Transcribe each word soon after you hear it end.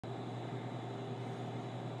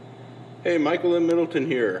Hey, Michael in Middleton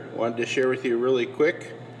here. Wanted to share with you really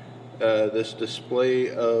quick this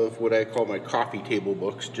display of what I call my coffee table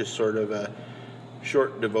books, just sort of a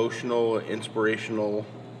short devotional, inspirational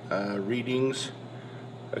readings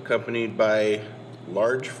accompanied by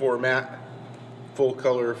large format, full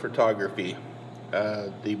color photography.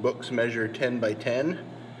 The books measure 10 by 10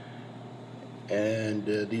 and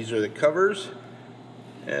these are the covers.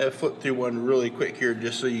 Flip through one really quick here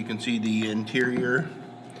just so you can see the interior.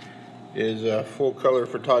 Is a full color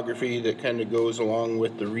photography that kind of goes along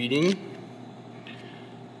with the reading.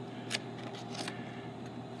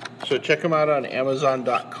 So check them out on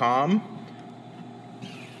Amazon.com.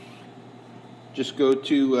 Just go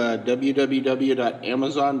to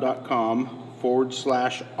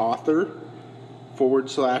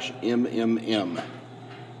www.amazon.com/author/MMM.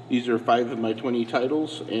 These are 5 of my 20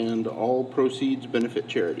 titles, and all proceeds benefit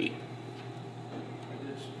charity.